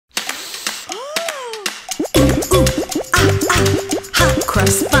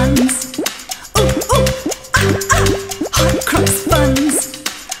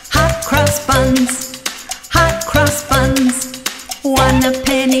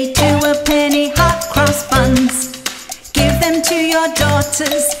penny, 2 a penny, hot cross buns. Give them to your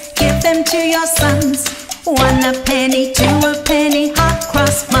daughters, give them to your sons. 1 a penny, 2 a penny, hot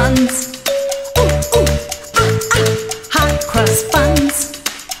cross buns. Ooh, ooh, ah, ah, hot cross buns.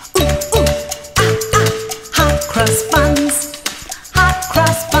 Ooh, ooh, ah, ah, hot cross buns. Hot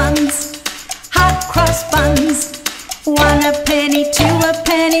cross buns, hot cross buns. 1 a penny, 2 a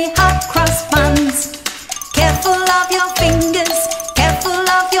penny, hot cross buns. Careful of your fingers, careful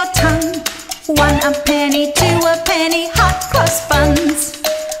of your tongue. 1 a penny, 2 a penny, hot cross buns.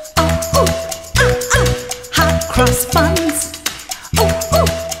 Oh, ooh, ah, ah, hot cross buns. Ooh, ooh,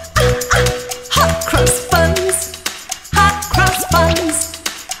 ah, ah, hot cross buns. Hot cross buns,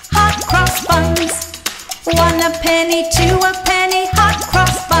 hot cross buns. 1 a penny, 2 a penny, hot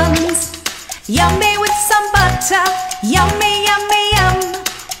cross buns. Yummy with some butter, yummy, yummy, yum.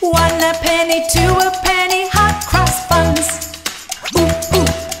 1 a penny, 2 a penny, hot cross buns. Ooh, ooh,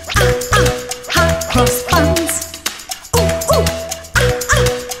 ah, ah, hot cross buns. Ooh, ooh, ah, ah,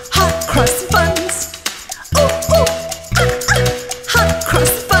 hot cross buns. Ooh, ooh, ah, ah, hot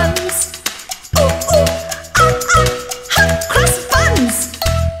cross buns. Ooh, ooh, ah, ah, hot cross buns.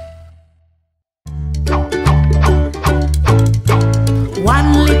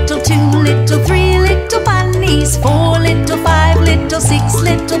 1 little, 2 little, 3 little bunnies. 4 little, 5 little, 6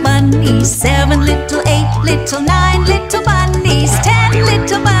 little bunnies. 7 little, 8 little, 9 little bunnies. 10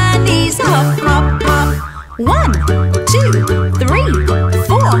 little bunnies. Hop, hop, hop. 1, 2, 3,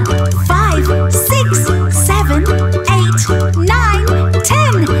 4, 5, 6, 7, 8, 9,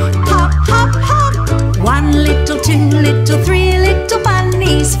 10. Hop, hop, hop. 1 little, 2 little, 3 little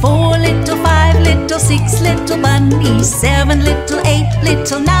bunnies. 4 little, 5 little, 6 little bunnies. 7 little, 8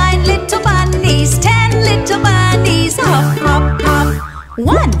 little, 9 little bunnies. 10 little bunnies. Hop, hop, hop.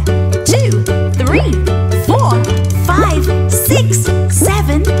 1, 2, 3, 4, 5, 6,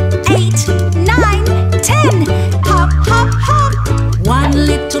 7, 8, 9, 10. Hop, hop, hop. 1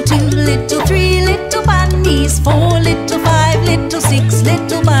 little, 2 little, 3 little bunnies. 4 little, 5 little, 6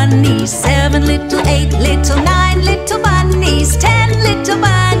 little bunnies. 7 little, 8 little, 9 little bunnies. 10 little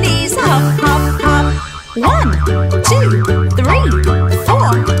bunnies. Hop, hop, hop. 1, 2, 3,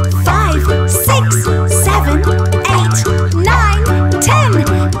 4, 5, 6, 7, 8, 9, 10.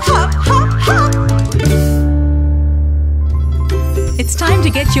 Hop, hop, hop. It's time to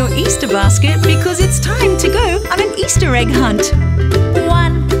get your Easter basket because it's time to go on an Easter egg hunt.